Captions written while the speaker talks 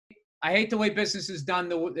I hate the way business is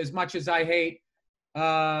done as much as I hate,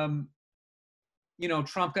 Trump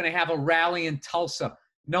going to have a rally in Tulsa,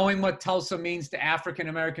 knowing what Tulsa means to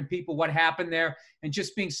African-American people, what happened there, and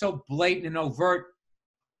just being so blatant and overt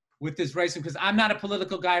with this racism. Because I'm not a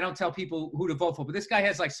political guy. I don't tell people who to vote for. But this guy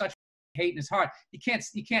has like such hate in his heart. You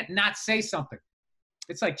can't not say something.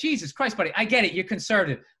 It's like, Jesus Christ, buddy. I get it. You're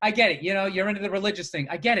conservative. I get it. You're into the religious thing.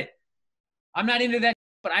 I get it. I'm not into that,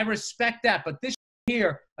 but I respect that. But this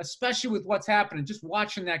here, especially with what's happening, just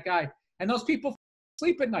watching that guy, and those people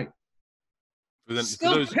sleep at night.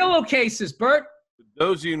 Still pillowcases, Bert. For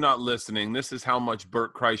those of you not listening, this is how much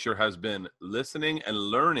Bert Kreischer has been listening and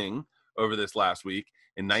learning over this last week.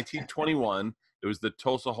 In 1921, it was the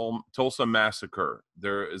Tulsa Massacre.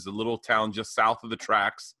 There is a little town just south of the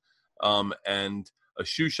tracks, and a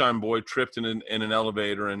shoeshine boy tripped in an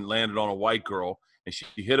elevator and landed on a white girl, and she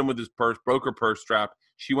hit him with his purse, broke her purse strap.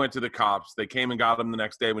 She went to the cops. They came and got him the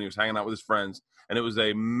next day when he was hanging out with his friends, and it was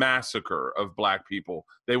a massacre of black people.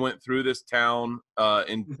 They went through this town.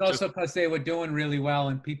 It's also because they were doing really well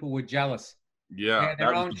and people were jealous. Yeah. They had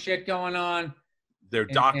their own shit going on. They're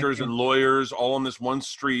doctors and lawyers all on this one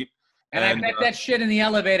street. And I bet that shit in the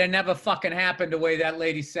elevator never fucking happened the way that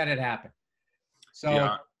lady said it happened.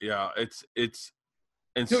 So yeah, it's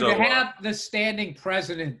and dude, so to have the standing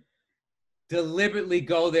president deliberately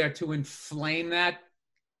go there to inflame that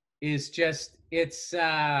is just, it's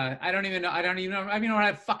I don't even know how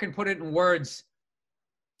to fucking put it in words.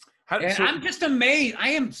 I'm just amazed. I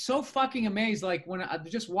am so fucking amazed. Like when I'm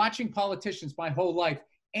just watching politicians my whole life,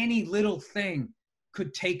 any little thing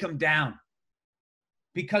could take them down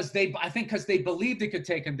because they believed it could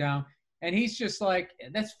take him down. And he's just like,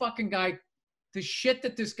 that's fucking guy, the shit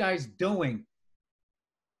that this guy's doing.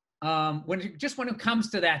 When it comes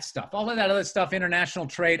to that stuff, all of that other stuff, international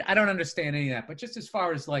trade, I don't understand any of that. But just as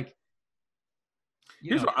far as like,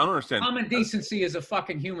 here's what I don't understand. Common decency as a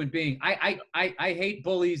fucking human being. I hate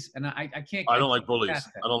bullies, and I can't. I don't like bullies.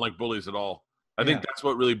 I don't like bullies at all. I think that's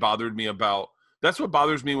what really bothered me about. That's what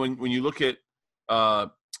bothers me when you look at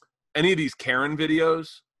any of these Karen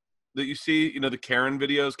videos that you see. The Karen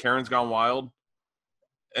videos. Karen's Gone Wild,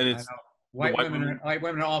 and it's white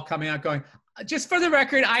women are all coming out going, just for the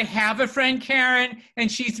record, I have a friend Karen,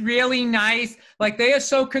 and she's really nice. Like they are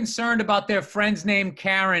so concerned about their friend's name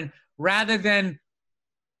Karen, rather than.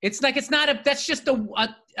 It's like that's just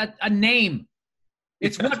a name.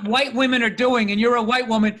 It's what white women are doing, and you're a white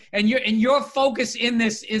woman, and your focus in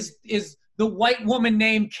this is the white woman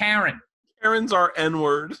named Karen. Karen's our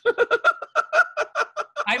N-word.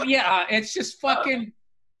 It's just fucking.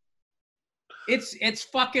 It's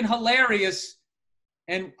fucking hilarious,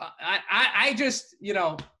 and I just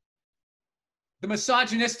the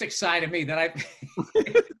misogynistic side of me that I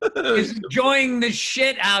is enjoying the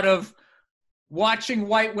shit out of. Watching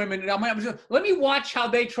white women, let me watch how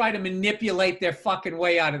they try to manipulate their fucking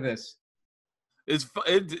way out of this.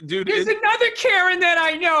 Dude. There's another Karen that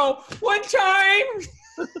I know. One time,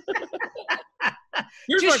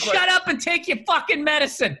 just shut up and take your fucking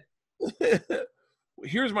medicine.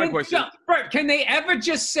 Here's my question: Bert, can they ever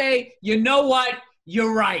just say, you know what,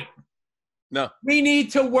 you're right? No. We need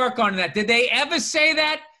to work on that. Did they ever say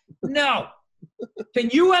that? No. Can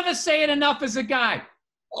you ever say it enough as a guy?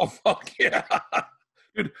 Oh, fuck yeah.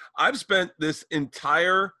 Dude, I've spent this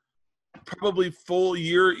entire, probably full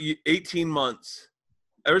year, 18 months,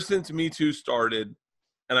 ever since Me Too started,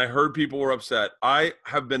 and I heard people were upset. I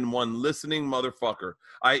have been one listening motherfucker.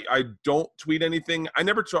 I don't tweet anything. I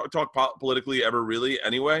never talk politically ever really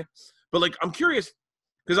anyway. But, like, I'm curious,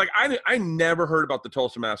 because, like, I never heard about the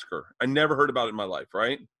Tulsa Massacre. I never heard about it in my life,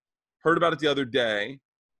 right? Heard about it the other day.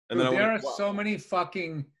 And dude, then there are so many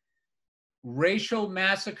fucking racial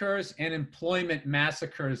massacres and employment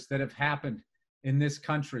massacres that have happened in this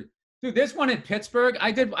country. Dude, there's one in Pittsburgh.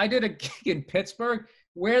 I did a gig in Pittsburgh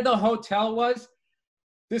where the hotel was.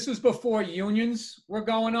 This was before unions were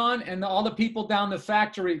going on, and all the people down the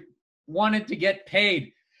factory wanted to get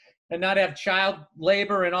paid and not have child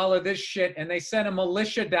labor and all of this shit. And they sent a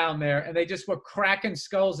militia down there, and they just were cracking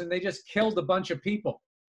skulls, and they just killed a bunch of people.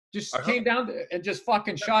 Just came down and just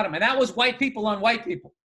fucking shot them. And that was white people on white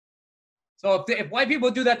people. So if white people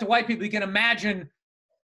do that to white people, you can imagine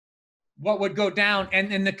what would go down,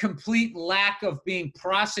 and the complete lack of being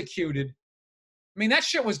prosecuted. I mean, that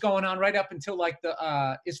shit was going on right up until like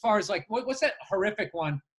as far as like, what's that horrific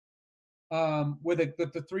one where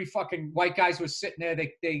the three fucking white guys were sitting there.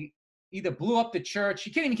 They either blew up the church.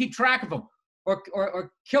 You can't even keep track of them,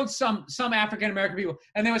 or killed some African-American people.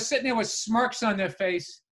 And they were sitting there with smirks on their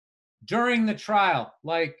face during the trial.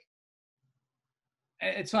 Like,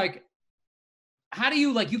 it's like, how do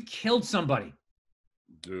you, like, you killed somebody.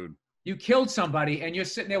 Dude. you killed somebody and you're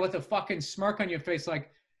sitting there with a fucking smirk on your face.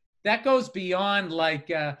 Like, that goes beyond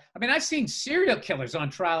like, I mean, I've seen serial killers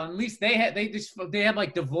on trial, and at least they have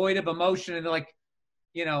like devoid of emotion and they're like,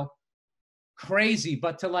 you know, crazy.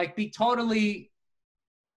 But to like be totally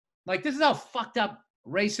like, this is how fucked up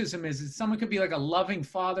racism is. Someone could be like a loving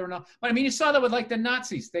father and all. But I mean, you saw that with like the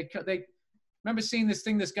Nazis. They remember seeing this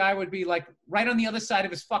thing. This guy would be like right on the other side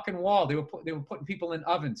of his fucking wall. They were putting people in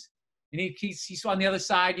ovens. And he saw on the other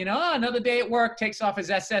side, you know, oh, another day at work, takes off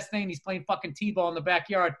his SS thing. He's playing fucking T-ball in the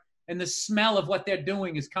backyard. And the smell of what they're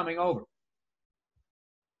doing is coming over.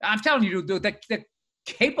 I'm telling you, dude, the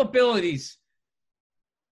capabilities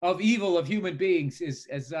of evil of human beings is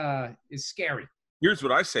scary. Here's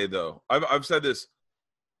what I say, though. I've said this.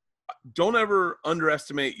 Don't ever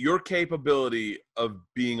underestimate your capability of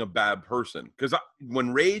being a bad person. Because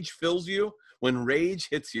when rage fills you, when rage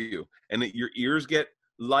hits you, and your ears get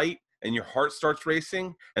light, and your heart starts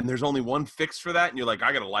racing, and there's only one fix for that, and you're like,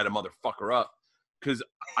 I gotta light a motherfucker up. Because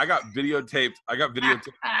I got videotaped.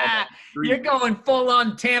 You're going full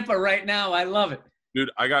on Tampa right now. I love it.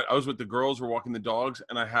 Dude, I was with the girls, we're walking the dogs,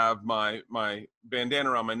 and I have my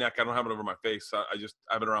bandana around my neck. I don't have it over my face. I just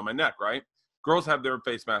have it around my neck, right? Girls have their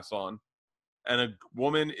face masks on, and a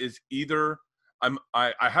woman is either,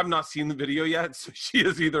 I have not seen the video yet, so she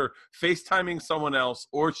is either FaceTiming someone else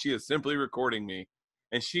or she is simply recording me.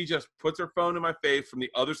 And she just puts her phone in my face from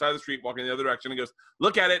the other side of the street, walking the other direction, and goes,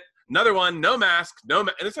 look at it. Another one, no mask, and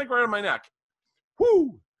it's like right on my neck.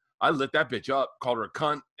 Whoo! I lit that bitch up, called her a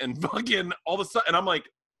cunt, and fucking all of a sudden, and I'm like,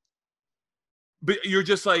 but you're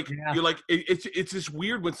just like, you're like, it's just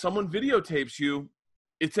weird when someone videotapes you.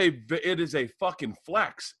 It is a fucking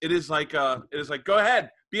flex. It is like, go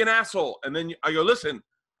ahead, be an asshole. And then I go, listen,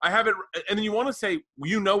 I have it. And then you want to say,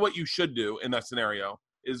 you know what you should do in that scenario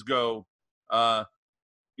is go,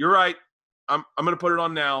 you're right. I'm going to put it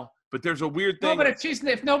on now. But there's a weird thing. No, but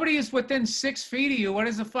if nobody is within 6 feet of you, what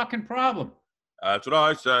is the fucking problem? That's what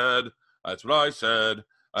I said.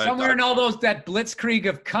 Somewhere in all that blitzkrieg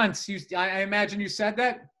of cunts, I imagine you said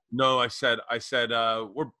that? No, I said,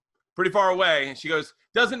 we're pretty far away. And she goes,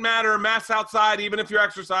 doesn't matter. Masks outside, even if you're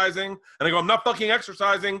exercising. And I go, I'm not fucking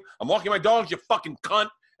exercising. I'm walking my dogs, you fucking cunt.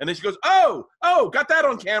 And then she goes, oh, got that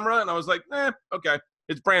on camera. And I was like, okay.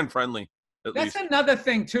 It's brand friendly. That's another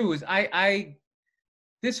thing too, is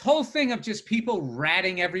this whole thing of just people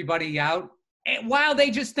ratting everybody out while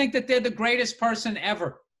they just think that they're the greatest person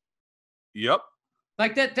ever. Yep.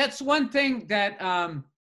 Like that's one thing that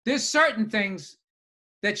there's certain things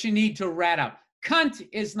that you need to rat out. Cunt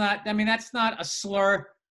is not, I mean, that's not a slur.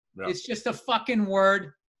 No. It's just a fucking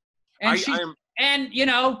word. And and you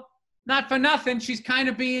know, not for nothing, she's kind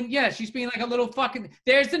of being, she's being like a little fucking,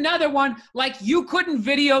 there's another one. Like you couldn't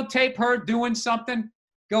videotape her doing something,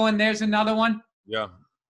 going, there's another one. Yeah.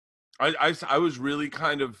 I was really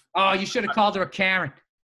kind of. Oh, you should have called her a Karen.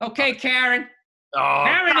 Okay, Karen. Oh,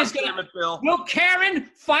 Karen is going to. Will Karen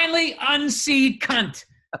finally unseat cunt?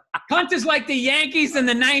 Cunt is like the Yankees in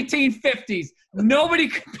the 1950s. Nobody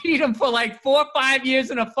could beat them for like 4 or 5 years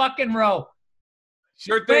in a fucking row.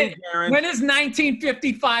 Sure thing, Karen. When is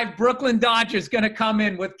 1955 Brooklyn Dodgers going to come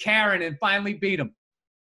in with Karen and finally beat them?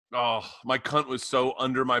 Oh, my cunt was so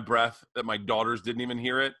under my breath that my daughters didn't even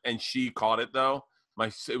hear it, and she caught it though.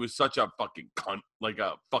 It was such a fucking cunt, like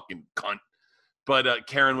a fucking cunt. But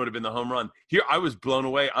Karen would have been the home run. Here, I was blown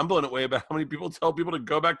away. I'm blown away about how many people tell people to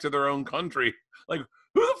go back to their own country. Like,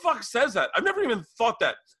 who the fuck says that? I've never even thought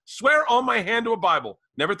that. Swear on my hand to a Bible.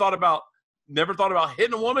 Never thought about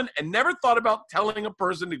hitting a woman, and never thought about telling a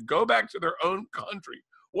person to go back to their own country.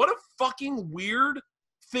 What a fucking weird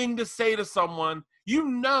thing to say to someone. You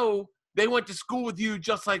know they went to school with you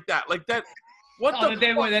just like that. Like that. What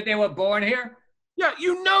that they were born here? Yeah,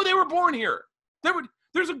 you know they were born here.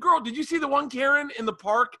 There's a girl. Did you see the one Karen in the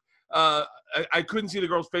park? I couldn't see the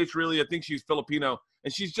girl's face really. I think she's Filipino,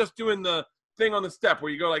 and she's just doing the thing on the step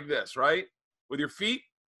where you go like this, right, with your feet.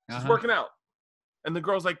 She's working out, and the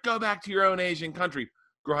girl's like, "Go back to your own Asian country."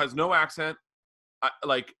 Girl has no accent.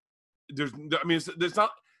 It's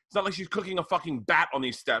not like she's cooking a fucking bat on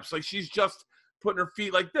these steps. Like she's just putting her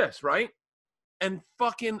feet like this, right? And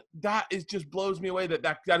fucking that just blows me away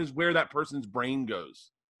that is where that person's brain goes.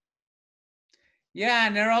 Yeah,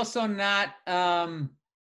 and they're also not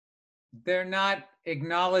they're not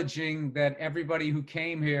acknowledging that everybody who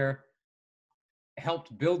came here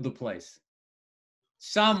helped build the place.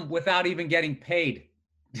 Some without even getting paid.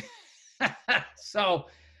 So,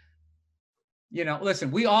 you know, listen,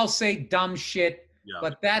 we all say dumb shit,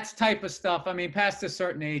 but that's type of stuff. I mean, past a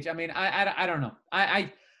certain age, I mean, I don't know.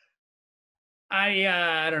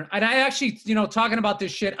 I don't. And I actually, you know, talking about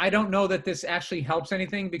this shit, I don't know that this actually helps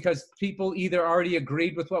anything because people either already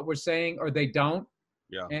agreed with what we're saying or they don't.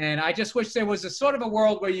 Yeah. And I just wish there was a sort of a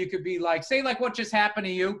world where you could be like, say, like what just happened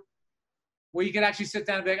to you, where you could actually sit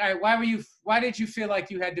down and be like, all right, why did you feel like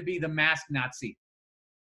you had to be the masked Nazi?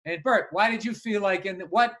 And Bert, why did you feel like, and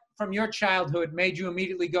what from your childhood made you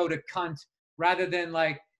immediately go to cunt rather than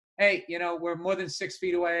like, hey, you know, we're more than 6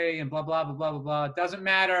 feet away and blah, blah, blah, blah, blah, blah. It doesn't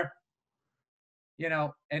matter. You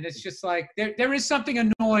know, and it's just like, there is something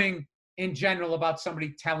annoying in general about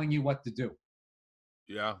somebody telling you what to do.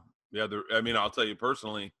 Yeah. Yeah. I mean, I'll tell you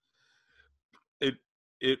personally,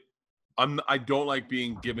 I don't like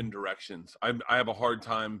being given directions. I have a hard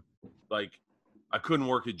time. Like, I couldn't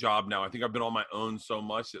work a job now. I think I've been on my own so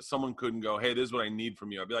much that someone couldn't go, hey, this is what I need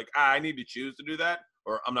from you. I'd be like, I need to choose to do that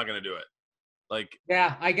or I'm not going to do it. Like,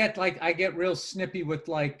 yeah, I get real snippy with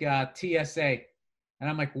like TSA and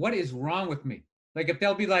I'm like, what is wrong with me? Like if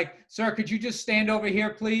they'll be like, sir, could you just stand over here,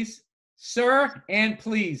 please? Sir, and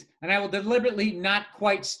please. And I will deliberately not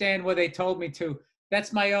quite stand where they told me to.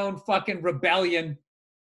 That's my own fucking rebellion.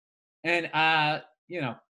 And, you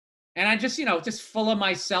know, and I just, you know, just full of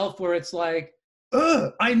myself where it's like,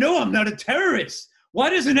 I know I'm not a terrorist. Why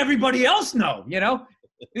doesn't everybody else know? You know,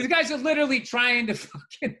 these guys are literally trying to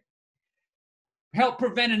fucking help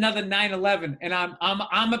prevent another 9/11, and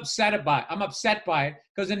I'm upset by it. I'm upset by it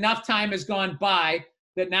because enough time has gone by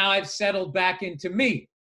that now I've settled back into me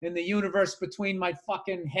in the universe between my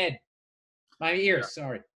fucking head, my ears. Yeah.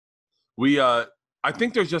 Sorry. I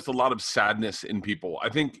think there's just a lot of sadness in people. I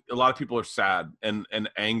think a lot of people are sad and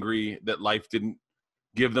angry that life didn't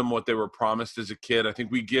give them what they were promised as a kid. I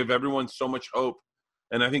think we give everyone so much hope,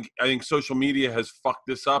 and I think social media has fucked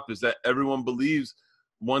this up. Is that everyone believes.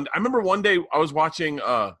 I remember one day I was watching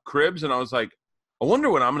Cribs and I was like, I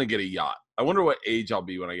wonder when I'm going to get a yacht. I wonder what age I'll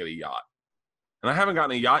be when I get a yacht. And I haven't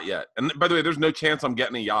gotten a yacht yet. And by the way, there's no chance I'm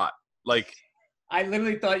getting a yacht. Like, I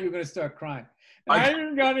literally thought you were going to start crying. I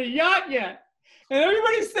haven't got a yacht yet. And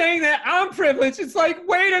everybody's saying that I'm privileged. It's like,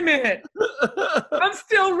 wait a minute. I'm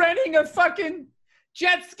still renting a fucking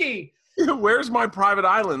jet ski. Where's my private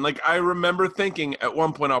island? Like, I remember thinking at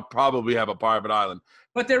one point I'll probably have a private island.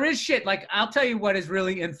 But there is shit. Like, I'll tell you what has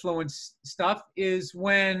really influenced stuff is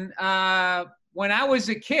when I was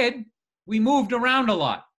a kid, we moved around a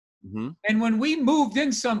lot. Mm-hmm. And when we moved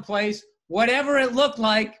in someplace, whatever it looked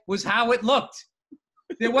like was how it looked.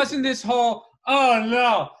 There wasn't this whole, oh,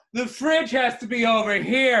 no, the fridge has to be over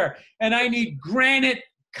here. And I need granite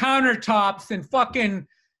countertops and fucking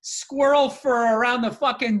squirrel fur around the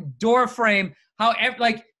fucking door frame. However,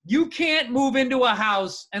 like, you can't move into a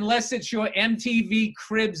house unless it's your MTV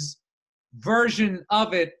Cribs version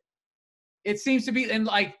of it. It seems to be in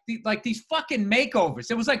like these fucking makeovers.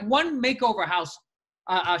 There was like one makeover house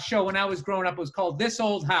show when I was growing up. It was called This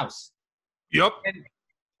Old House. Yep. And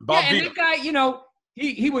that guy, you know,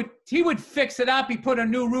 he would fix it up. He put a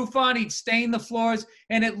new roof on. He'd stain the floors,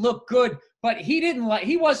 and it looked good. But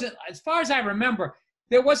he wasn't, as far as I remember,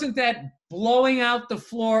 there wasn't that blowing out the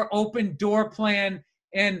floor, open door plan.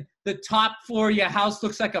 And the top floor of your house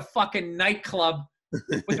looks like a fucking nightclub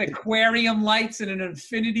with aquarium lights and an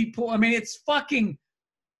infinity pool. I mean, it's fucking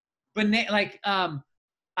like,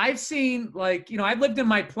 I've seen, like, you know, I've lived in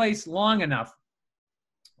my place long enough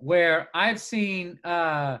where I've seen,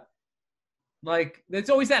 like, there's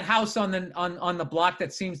always that house on the block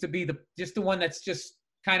that seems to be just the one that's just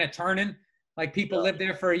kind of turning. Like, people live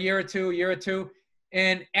there for a year or two.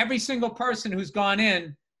 And every single person who's gone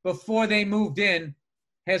in before they moved in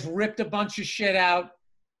has ripped a bunch of shit out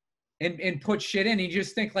and put shit in. You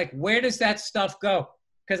just think, like, where does that stuff go?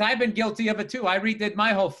 Because I've been guilty of it too. I redid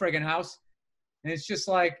my whole friggin' house. And it's just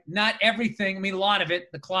like, not everything. I mean, a lot of it,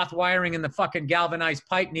 the cloth wiring and the fucking galvanized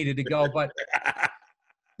pipe needed to go. But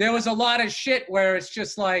there was a lot of shit where it's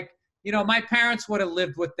just like, you know, my parents would have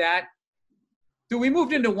lived with that. Dude, we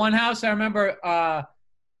moved into one house. I remember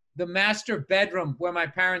the master bedroom where my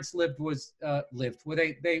parents lived was where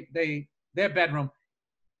their bedroom.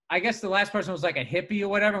 I guess the last person was like a hippie or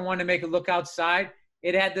whatever and wanted to make it look outside.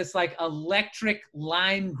 It had this like electric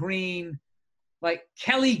lime green, like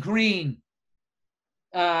Kelly green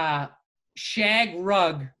shag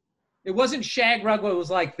rug. It wasn't shag rug where it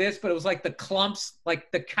was like this, but it was like the clumps,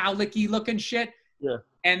 like the cowlicky looking shit. Yeah.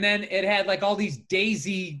 And then it had like all these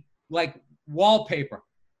daisy like wallpaper.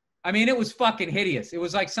 I mean, it was fucking hideous. It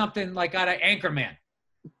was like something like out of Anchorman.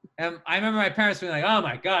 And I remember my parents being like, oh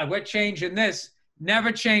my God, we're changing this.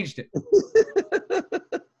 Never changed it.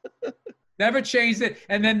 Never changed it.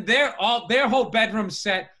 And then their whole bedroom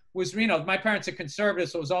set was, you know, my parents are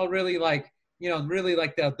conservative, so it was all really like, you know, really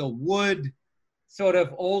like the wood sort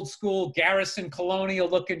of old school Garrison colonial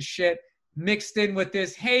looking shit mixed in with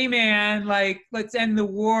this, hey man, like, let's end the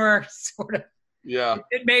war sort of. Yeah.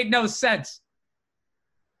 It made no sense.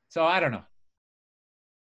 So I don't know.